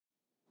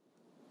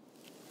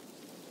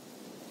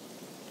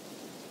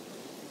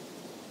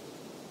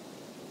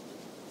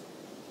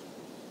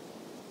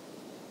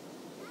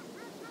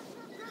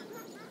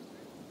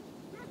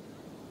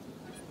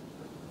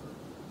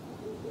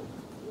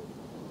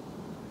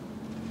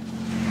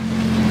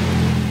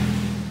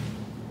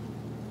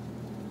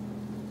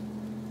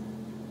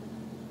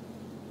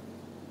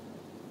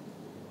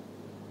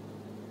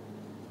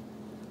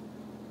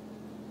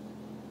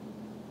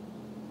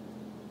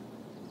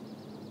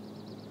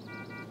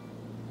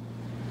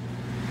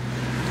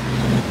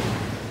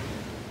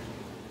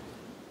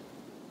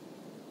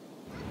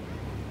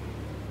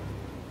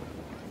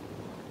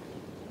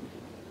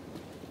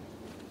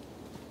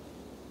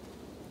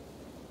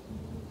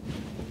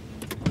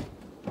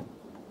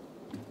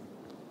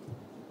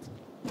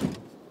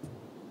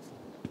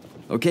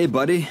Okay,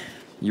 buddy.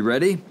 You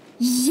ready?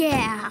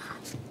 Yeah.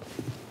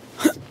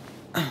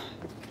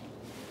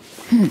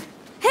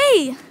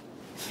 Hey!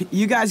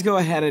 You guys go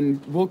ahead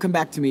and we'll come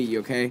back to meet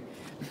you, okay?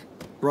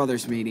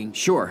 Brothers meeting.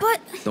 Sure.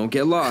 But... Don't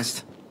get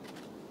lost.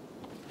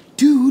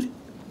 Dude,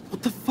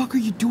 what the fuck are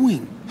you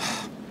doing?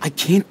 I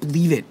can't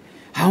believe it.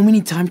 How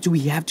many times do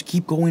we have to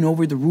keep going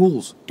over the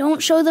rules?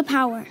 Don't show the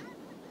power.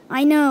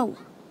 I know.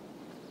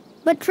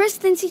 But Chris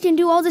thinks he can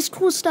do all this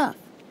cool stuff.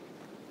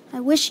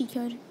 I wish he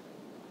could.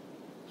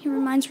 He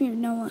reminds me of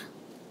Noah.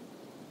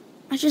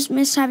 I just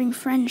miss having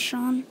friends,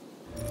 Sean.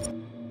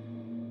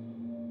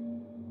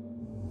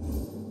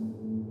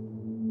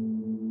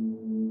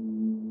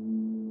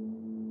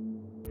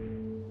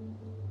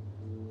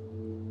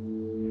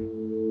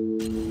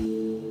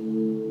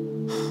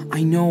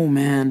 I know,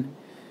 man.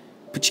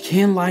 But you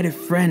can't lie to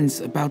friends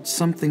about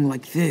something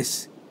like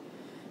this.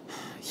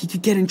 He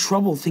could get in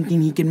trouble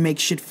thinking he can make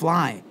shit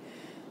fly.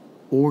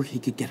 Or he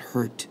could get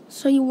hurt.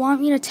 So you want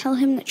me to tell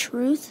him the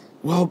truth?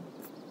 Well,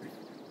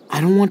 I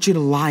don't want you to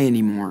lie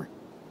anymore.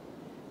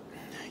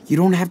 You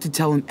don't have to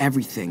tell him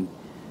everything,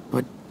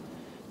 but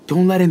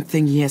don't let him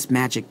think he has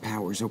magic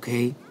powers,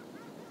 okay?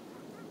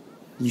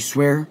 You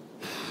swear?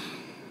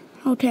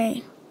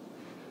 Okay.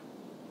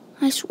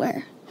 I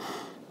swear.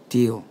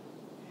 Deal.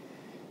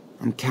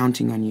 I'm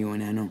counting on you,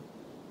 Anano.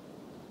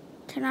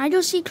 Can I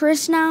go see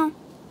Chris now?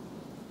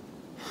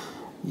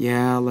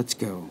 Yeah, let's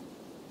go.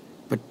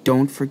 But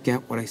don't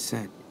forget what I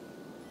said.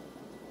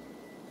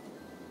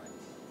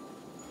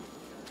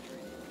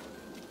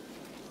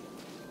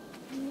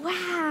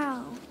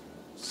 Wow.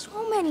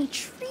 So many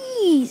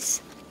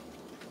trees.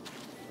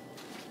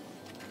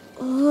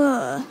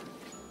 Ugh.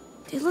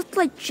 They look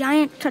like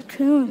giant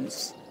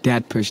cocoons.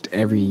 Dad pushed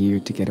every year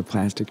to get a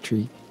plastic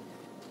tree,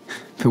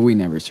 but we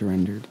never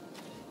surrendered.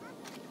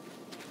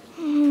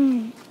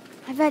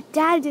 I bet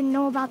Dad didn't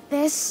know about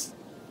this.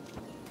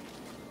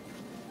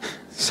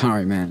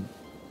 Sorry, man.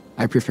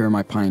 I prefer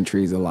my pine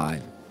trees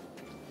alive.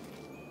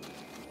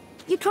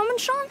 You coming,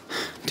 Sean?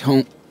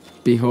 Don't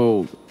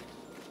behold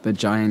the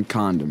giant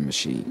condom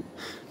machine.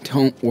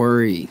 Don't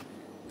worry.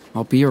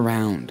 I'll be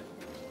around.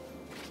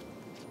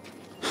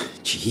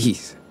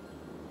 Jeez.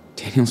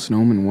 Daniel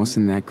Snowman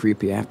wasn't that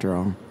creepy after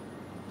all.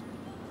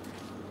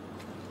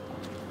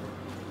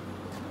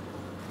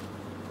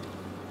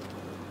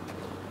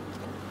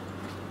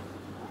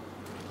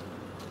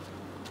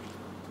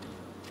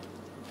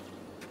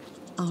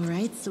 All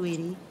right,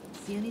 sweetie.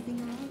 See anything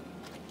you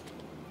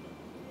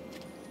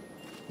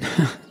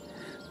like?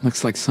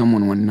 Looks like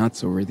someone went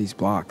nuts over these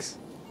blocks.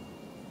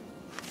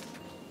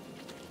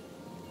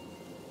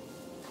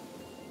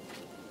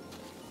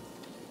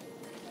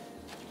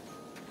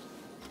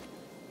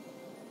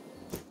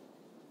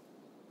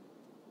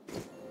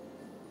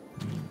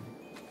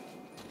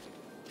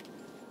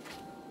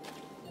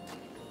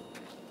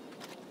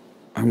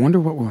 I wonder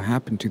what will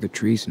happen to the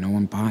trees no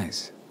one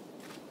buys.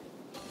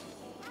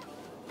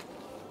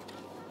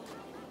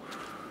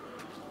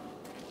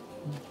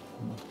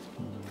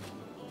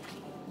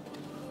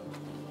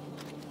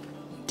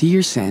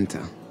 Dear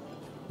Santa,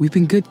 we've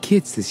been good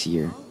kids this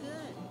year.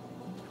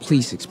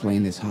 Please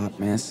explain this hot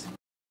mess.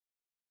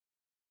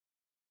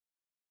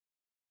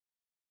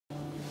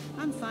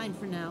 I'm fine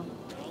for now.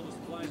 All the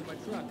supplies in my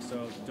truck,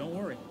 so don't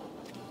worry.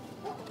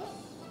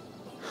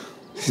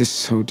 This is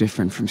so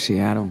different from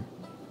Seattle.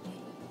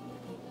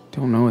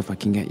 Don't know if I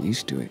can get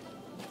used to it.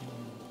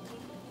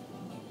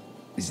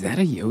 Is that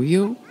a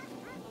yo-yo?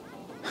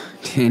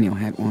 Daniel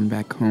had one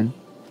back home.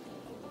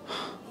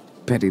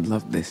 Bet he'd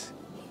love this.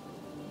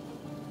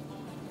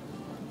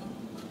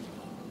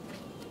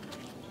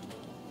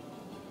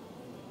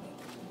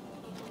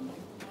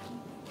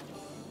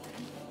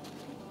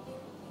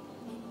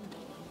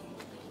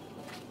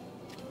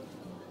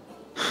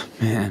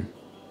 Man,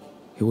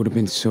 it would have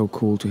been so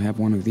cool to have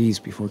one of these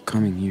before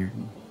coming here.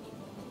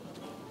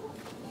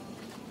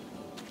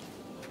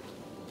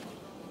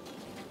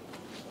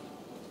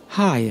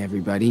 Hi,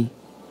 everybody.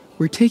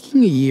 We're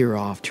taking a year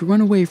off to run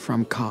away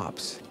from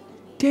cops.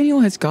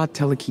 Daniel has got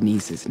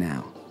telekinesis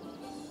now.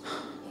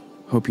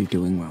 Hope you're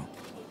doing well.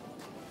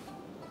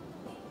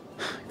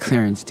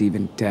 Claire and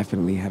Steven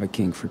definitely have a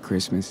kink for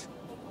Christmas.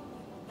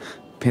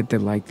 Bet they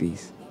like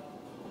these.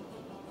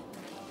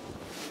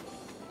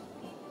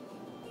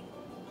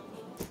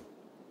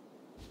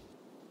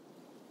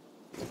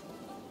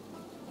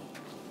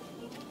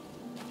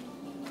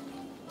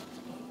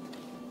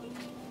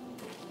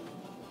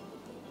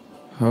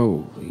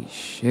 Holy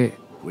shit.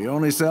 We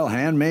only sell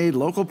handmade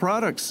local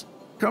products.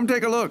 Come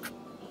take a look.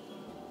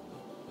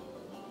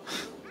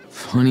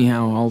 Funny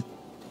how all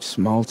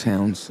small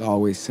towns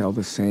always sell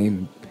the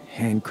same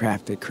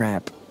handcrafted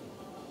crap.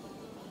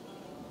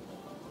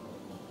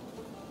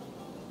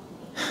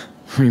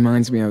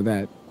 Reminds me of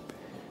that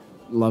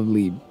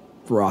lovely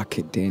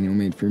rocket Daniel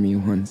made for me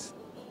once.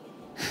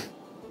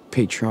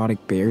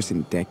 Patriotic bears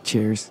and deck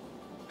chairs.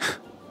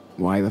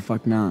 Why the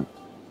fuck not?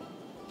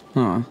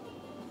 Huh.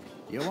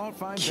 You won't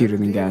find Cuter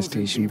better than gas deals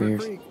in station Beaver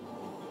bears. Creek.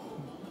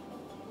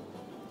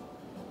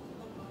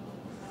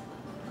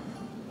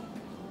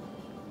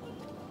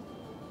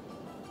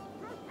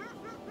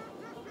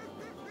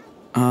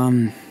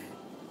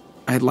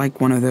 I'd like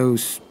one of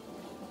those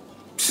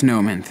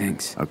snowman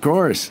things. Of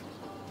course.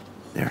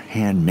 They're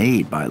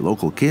handmade by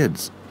local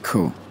kids.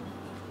 Cool.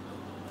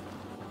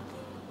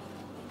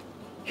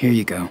 Here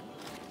you go.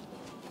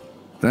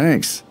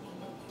 Thanks.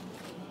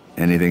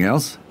 Anything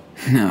else?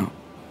 No,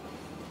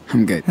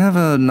 I'm good. Have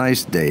a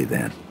nice day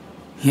then.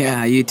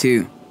 Yeah, you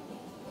too.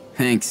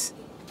 Thanks.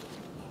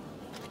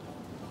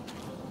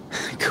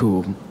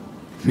 Cool.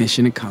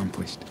 Mission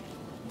accomplished.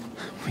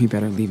 We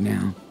better leave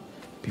now,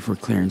 before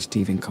Claire and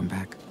Steven come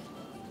back.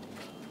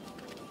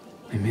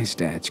 I miss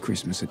Dad's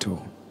Christmas at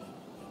all.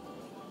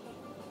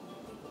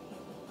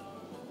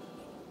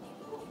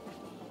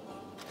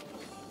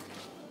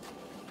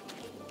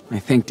 I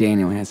think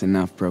Daniel has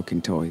enough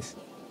broken toys.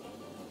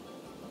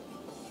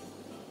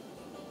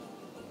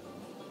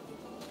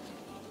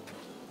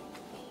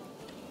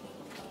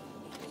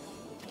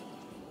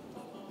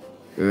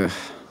 Ugh.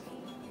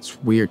 It's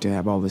weird to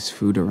have all this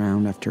food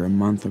around after a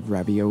month of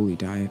ravioli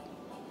diet.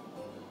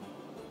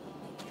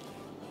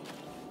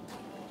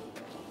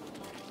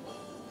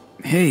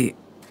 Hey.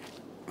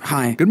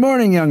 Hi. Good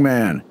morning, young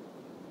man.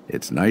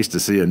 It's nice to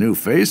see a new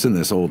face in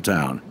this old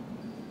town.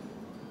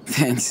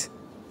 Thanks.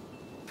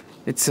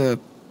 It's a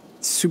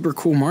super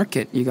cool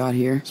market you got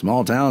here.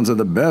 Small towns are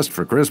the best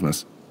for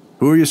Christmas.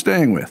 Who are you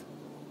staying with?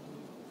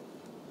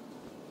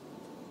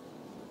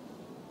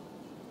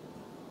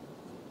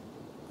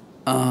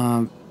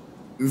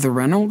 The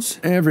Reynolds?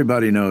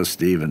 Everybody knows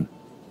Steven.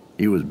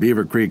 He was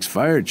Beaver Creek's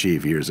fire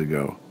chief years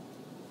ago.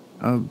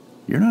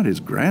 You're not his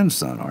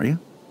grandson, are you?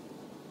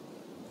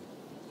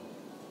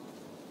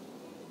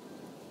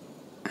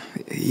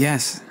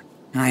 Yes,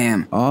 I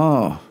am.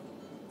 Oh,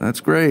 that's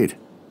great.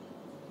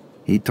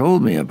 He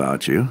told me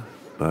about you,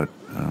 but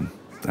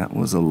that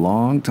was a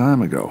long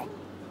time ago.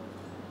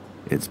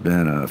 It's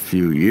been a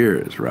few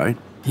years, right?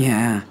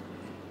 Yeah.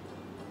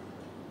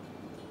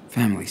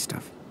 Family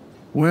stuff.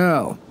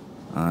 Well,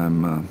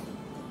 I'm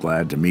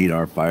glad to meet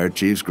our fire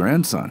chief's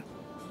grandson.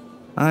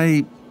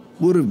 I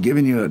would have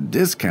given you a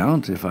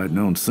discount if I'd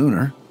known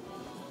sooner.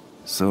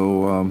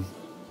 So,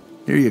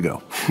 here you go.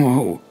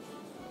 Whoa.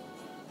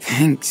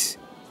 Thanks.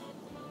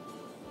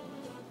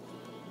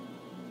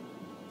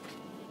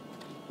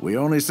 We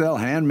only sell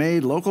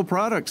handmade local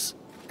products.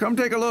 Come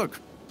take a look.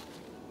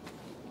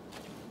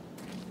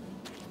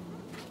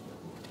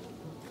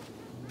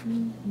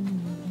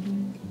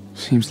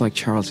 Seems like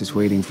Charles is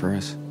waiting for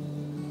us.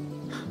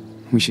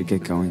 We should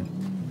get going.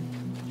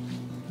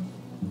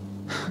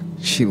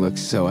 She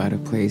looks so out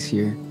of place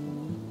here.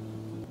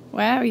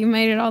 Wow, you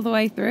made it all the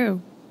way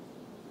through.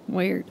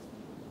 Weird.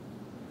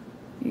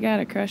 You got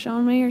a crush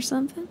on me or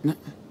something?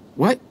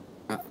 What?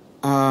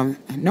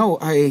 No,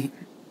 I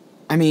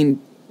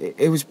mean,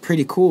 it was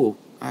pretty cool.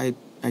 I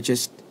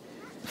just...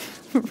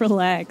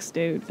 Relax,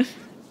 dude.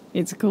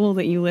 It's cool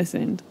that you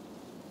listened.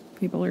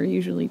 People are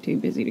usually too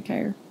busy to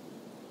care.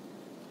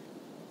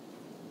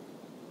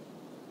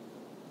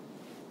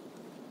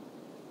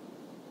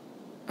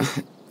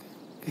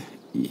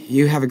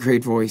 You have a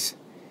great voice.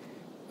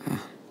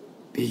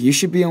 You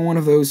should be on one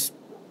of those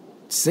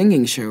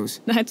singing shows.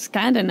 That's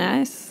kind of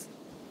nice.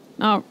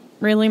 Not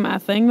really my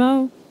thing,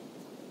 though.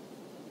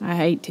 I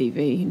hate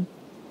TV and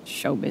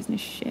show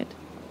business shit.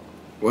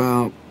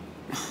 Well,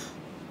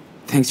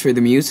 thanks for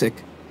the music.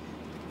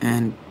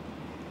 And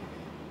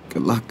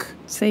good luck.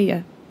 See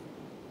ya.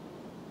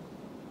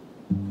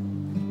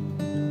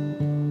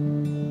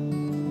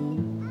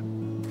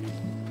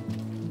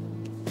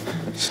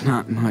 It's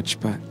not much,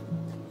 but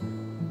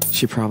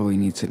she probably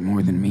needs it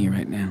more than me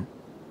right now.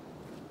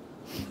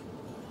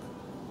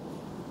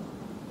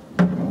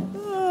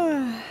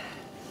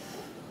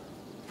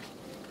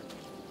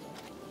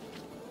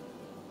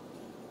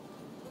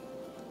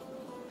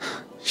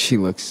 She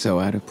looks so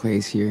out of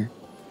place here.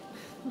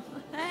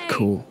 Hey,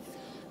 Cool.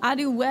 I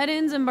do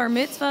weddings and bar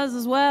mitzvahs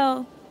as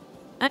well.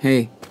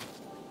 Hey,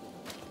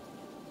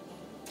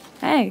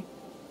 Hey.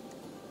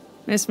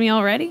 Miss me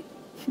already?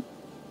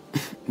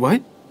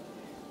 what?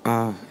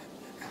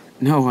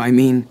 No, I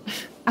mean...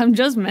 I'm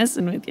just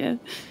messing with you.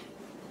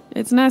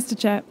 It's nice to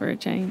chat for a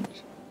change.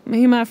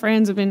 Me and my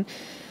friends have been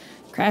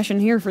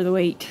crashing here for the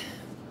week.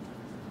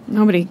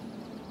 Nobody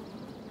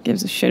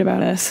gives a shit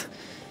about us.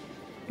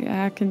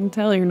 Yeah, I can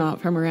tell you're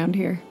not from around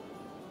here.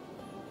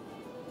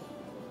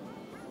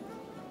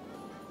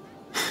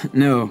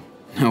 No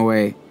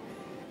way.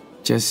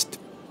 Just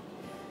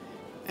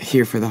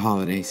here for the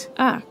holidays.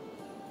 Ah.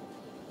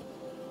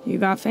 You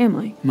got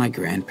family. My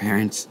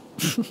grandparents.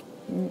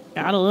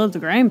 Gotta love the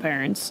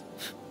grandparents.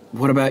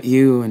 What about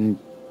you and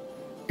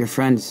your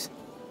friends?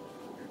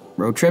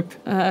 Road trip?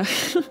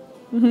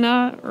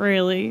 Not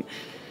really.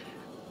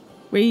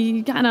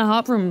 We kind of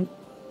hop from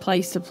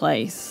place to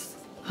place,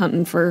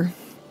 hunting for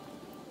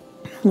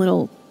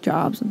little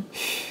jobs. And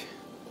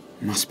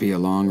Must be a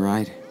long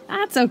ride.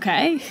 that's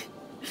okay.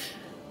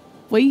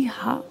 We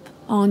hop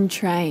on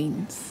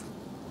trains.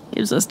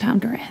 Gives us time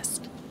to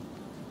rest.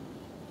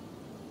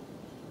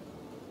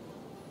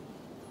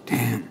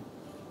 Damn.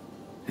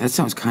 That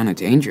sounds kind of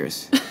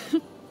dangerous.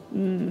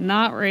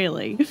 Not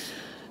really.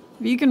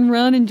 If you can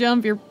run and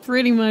jump, you're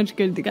pretty much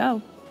good to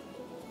go.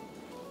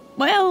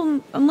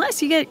 Well,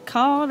 unless you get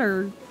caught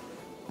or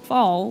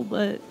fall,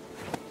 but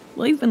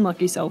we've been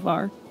lucky so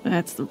far.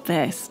 That's the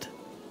best.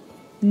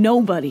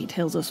 Nobody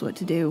tells us what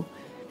to do.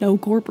 No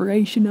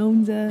corporation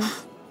owns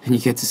us. And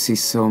you get to see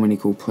so many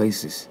cool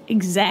places.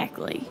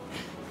 Exactly.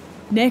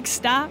 Next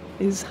stop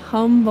is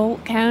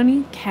Humboldt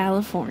County,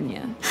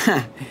 California.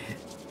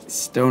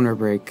 Stoner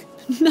break.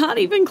 Not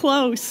even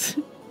close.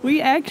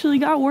 We actually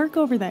got work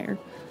over there.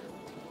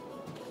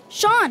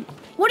 Sean,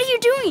 what are you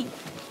doing?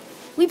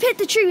 We hit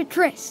the tree with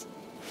Chris.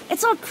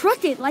 It's all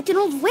crooked like an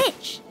old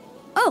witch.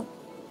 Oh,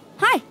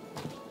 hi.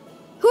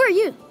 Who are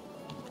you?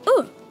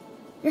 Ooh,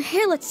 your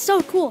hair looks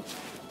so cool.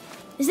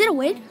 Is it a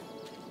wig?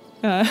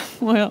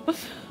 Well,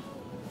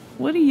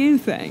 what do you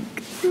think?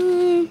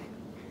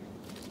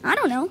 I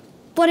don't know,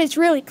 but it's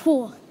really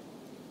cool.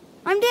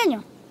 I'm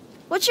Daniel.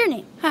 What's your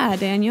name? Hi,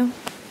 Daniel.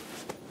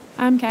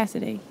 I'm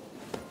Cassidy.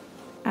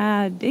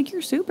 I dig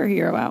your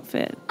superhero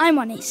outfit. I'm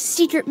on a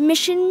secret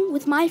mission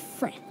with my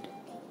friend.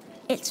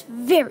 It's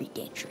very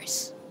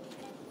dangerous.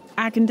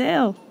 I can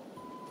tell.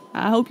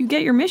 I hope you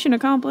get your mission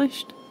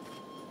accomplished.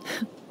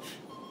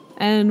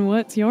 And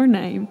what's your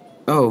name?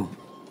 Oh,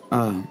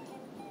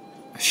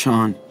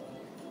 Sean.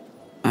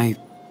 I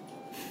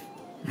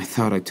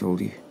thought I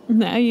told you.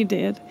 Now you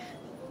did.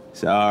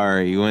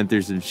 Sorry, you went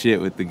through some shit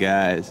with the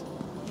guys.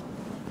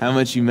 How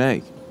much you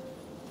make?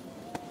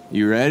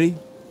 You ready?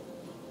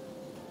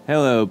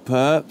 Hello,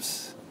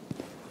 pups.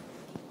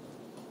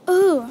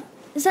 Ooh,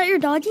 is that your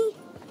doggy?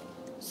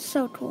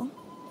 So cool.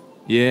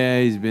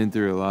 Yeah, he's been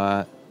through a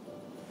lot.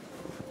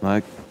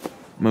 Like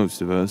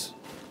most of us.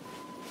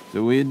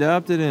 So we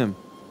adopted him.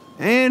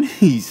 And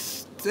he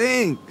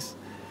stinks.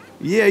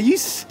 Yeah, you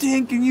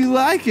stink and you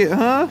like it,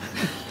 huh?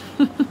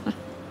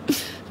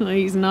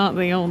 He's not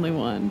the only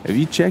one. Have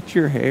you checked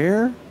your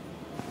hair?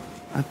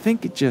 I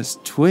think it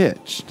just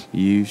twitched.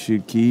 You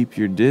should keep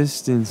your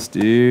distance,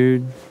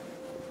 dude.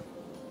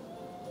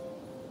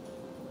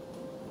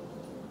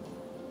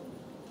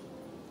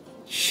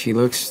 She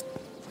looks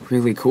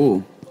really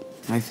cool,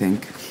 I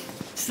think.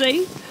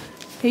 See?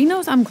 He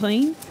knows I'm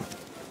clean.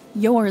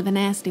 You're the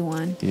nasty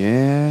one.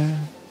 Yeah,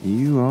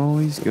 you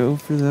always go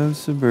for those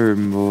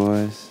suburban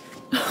boys.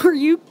 Are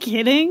you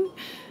kidding?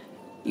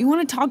 You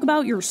want to talk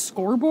about your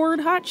scoreboard,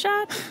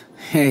 hotshot?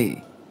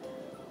 Hey,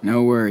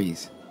 no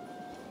worries.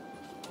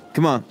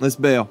 Come on, let's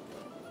bail.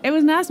 It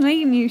was nice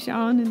meeting you,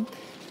 Sean and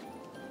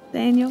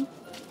Daniel.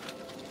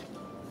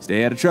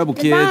 Stay out of trouble,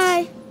 kids.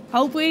 Goodbye.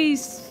 Hope we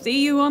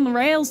see you on the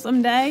rails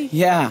someday.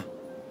 Yeah.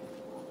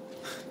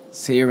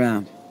 See you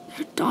around.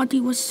 Your doggy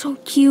was so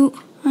cute.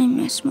 I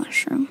miss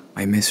Mushroom.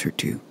 I miss her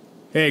too.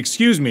 Hey,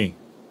 excuse me.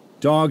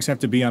 Dogs have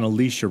to be on a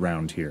leash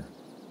around here.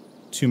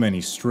 Too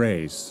many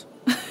strays.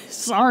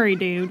 Sorry,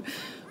 dude.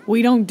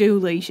 We don't do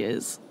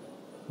leashes.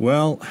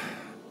 Well,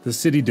 the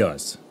city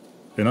does.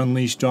 An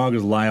unleashed dog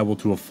is liable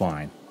to a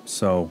fine,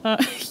 so...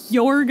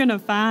 You're gonna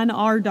fine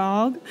our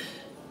dog?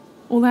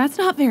 Well, that's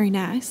not very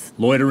nice.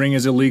 Loitering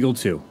is illegal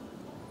too.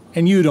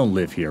 And you don't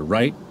live here,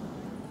 right?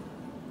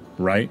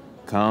 Right?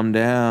 Calm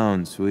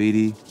down,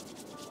 sweetie.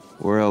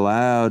 We're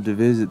allowed to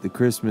visit the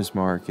Christmas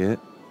market.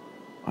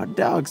 Our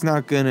dog's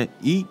not gonna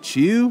eat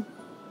you.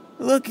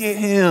 Look at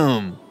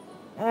him.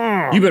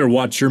 You better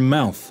watch your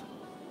mouth.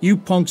 You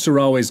punks are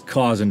always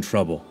causing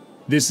trouble.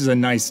 This is a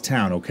nice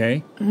town,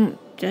 okay?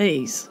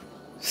 Jeez.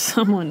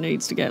 Someone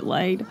needs to get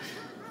laid.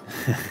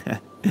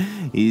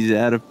 He's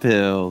out of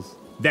pills.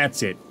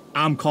 That's it.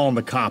 I'm calling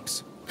the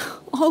cops.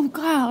 Oh,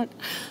 God.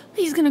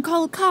 He's gonna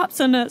call the cops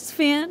on us,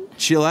 Finn.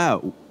 Chill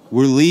out.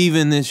 We're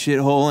leaving this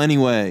shithole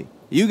anyway.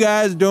 You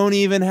guys don't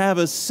even have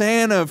a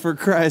Santa, for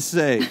Christ's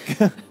sake.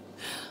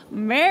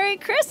 Merry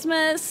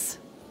Christmas.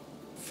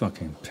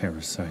 Fucking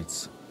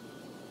parasites.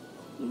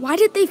 Why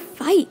did they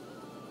fight?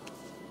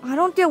 I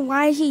don't get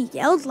why he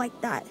yelled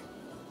like that.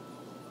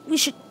 We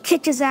should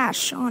kick his ass,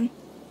 Sean.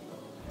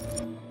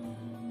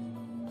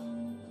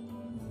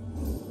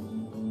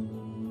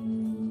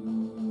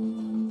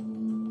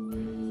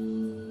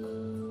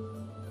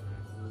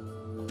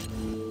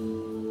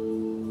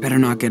 Better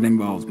not get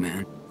involved,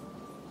 man.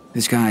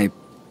 This guy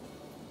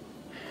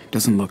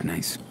doesn't look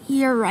nice.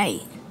 You're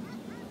right.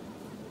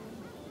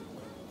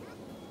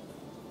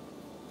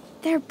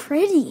 They're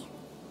pretty.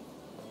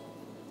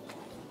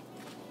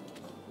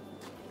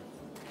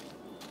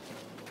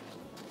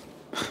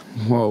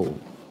 Whoa.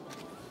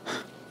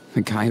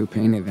 The guy who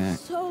painted that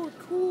So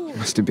cool.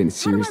 must have been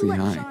seriously How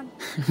do I look, high.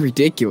 Sean?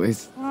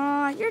 Ridiculous.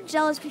 Aw, you're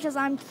jealous because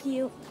I'm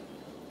cute.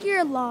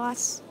 You're a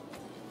loss.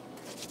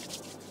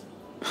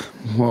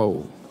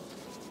 Whoa.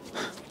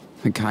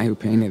 The guy who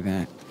painted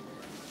that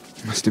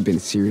must have been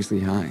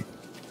seriously high.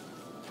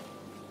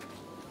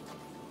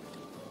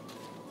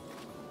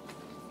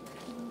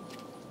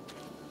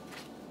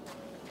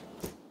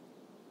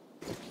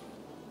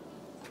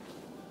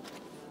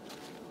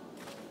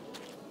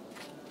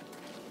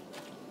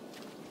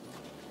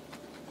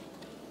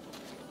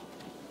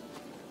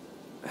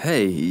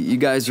 Hey, you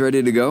guys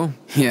ready to go?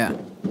 Yeah.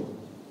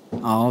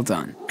 All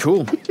done.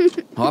 Cool.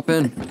 Hop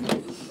in.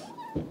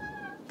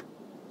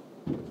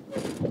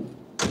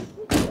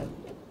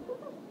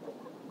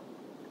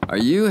 Are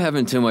you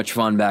having too much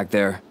fun back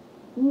there?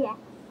 Yeah.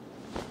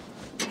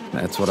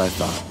 That's what I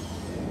thought.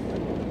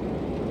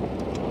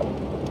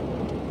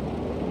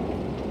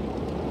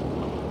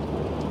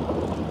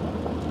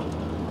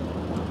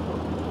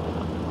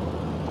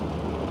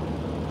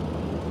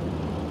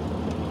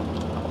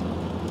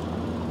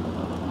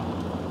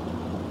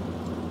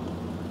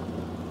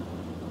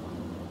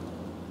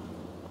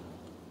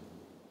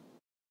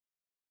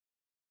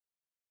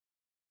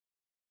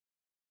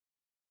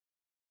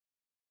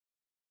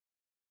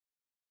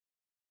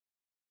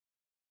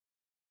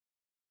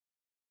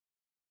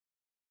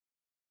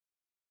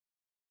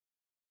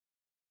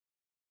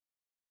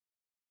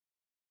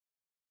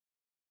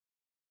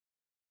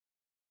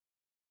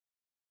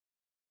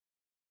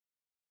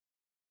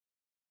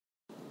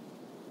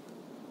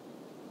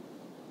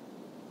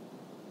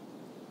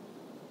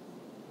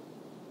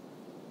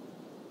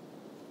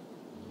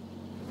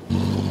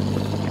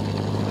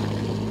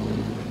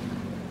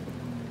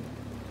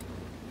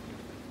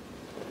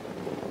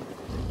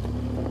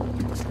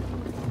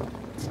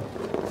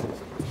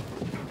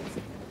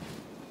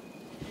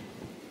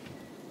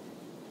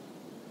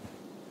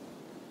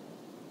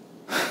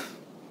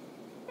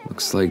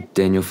 Looks like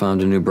Daniel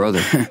found a new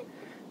brother.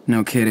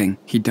 No kidding.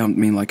 He dumped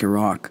me like a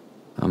rock.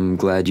 I'm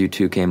glad you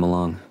two came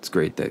along. It's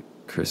great that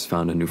Chris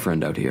found a new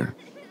friend out here.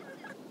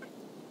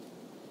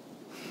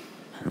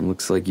 It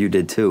looks like you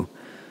did too.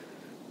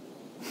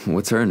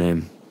 What's her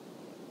name?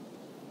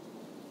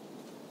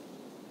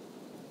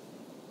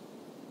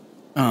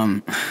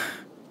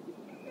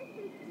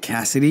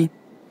 Cassidy?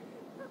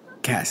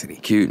 Cassidy.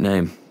 Cute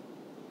name.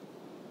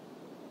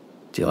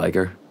 Do you like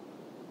her?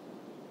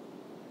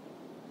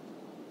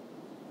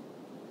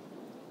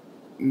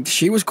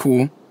 She was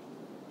cool.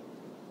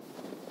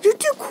 You're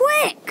too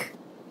quick!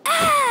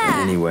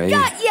 Ah! Anyway,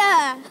 Got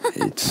ya!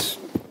 it's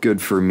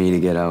good for me to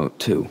get out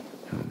too.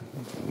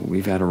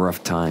 We've had a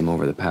rough time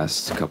over the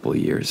past couple of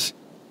years.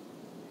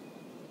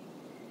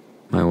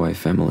 My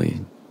wife, Emily,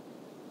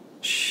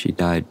 she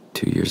died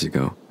 2 years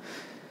ago.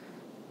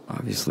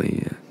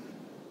 Obviously,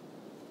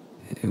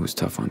 it was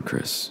tough on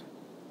Chris.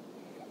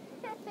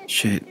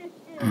 Shit.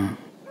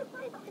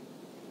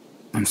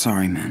 I'm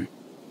sorry, man.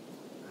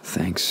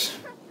 Thanks.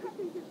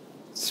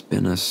 It's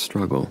been a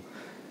struggle.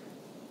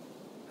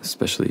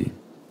 Especially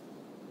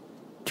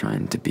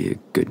trying to be a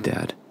good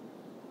dad.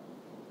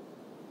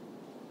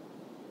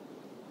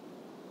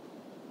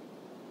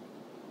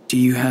 Do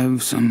you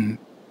have some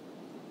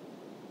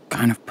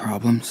kind of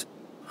problems?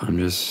 I'm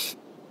just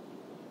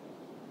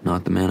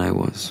not the man I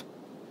was.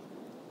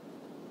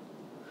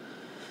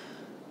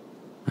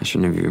 I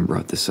shouldn't have even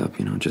brought this up,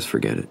 just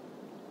forget it.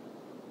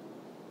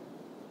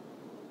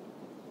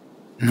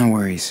 No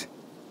worries.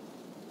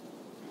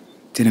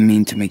 Didn't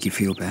mean to make you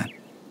feel bad.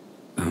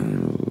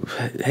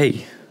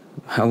 Hey,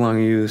 how long are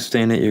you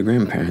staying at your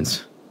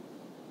grandparents'?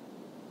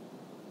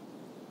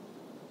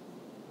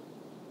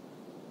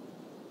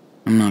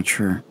 I'm not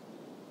sure.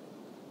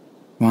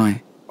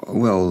 Why?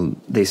 Well,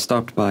 they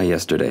stopped by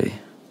yesterday.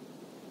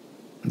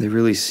 They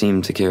really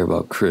seem to care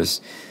about Chris,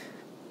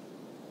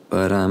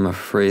 but I'm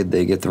afraid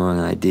they get the wrong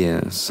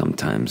idea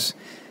sometimes.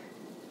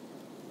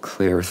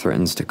 Claire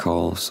threatens to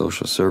call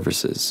social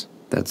services.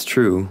 That's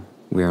true.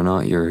 We are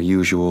not your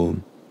usual,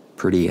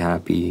 pretty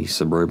happy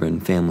suburban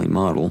family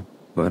model,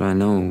 but I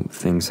know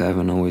things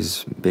haven't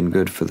always been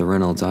good for the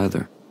Reynolds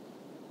either.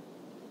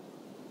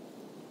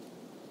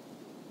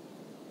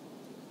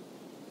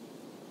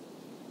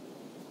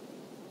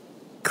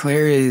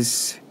 Claire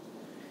is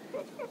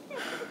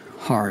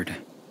hard.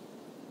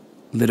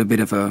 Little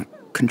bit of a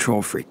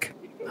control freak.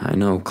 I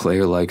know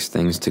Claire likes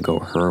things to go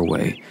her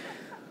way,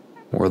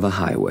 or the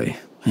highway.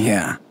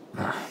 Yeah,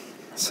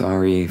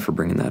 Sorry for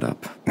bringing that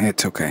up.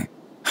 it's okay.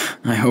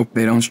 I hope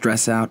they don't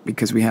stress out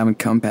because we haven't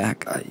come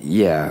back.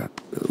 Yeah,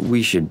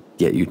 we should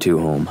get you two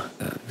home.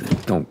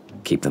 Don't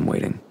keep them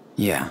waiting.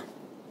 Yeah.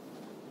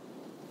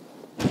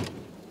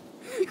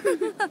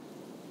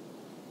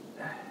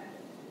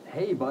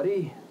 Hey,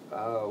 buddy.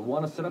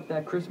 Want to set up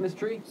that Christmas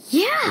tree?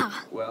 Yeah!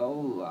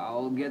 Well,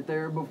 I'll get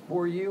there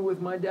before you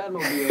with my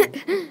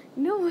dadmobile.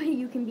 No way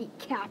you can beat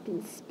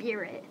Captain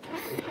Spirit.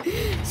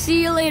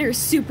 See you later,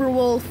 Super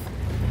Wolf.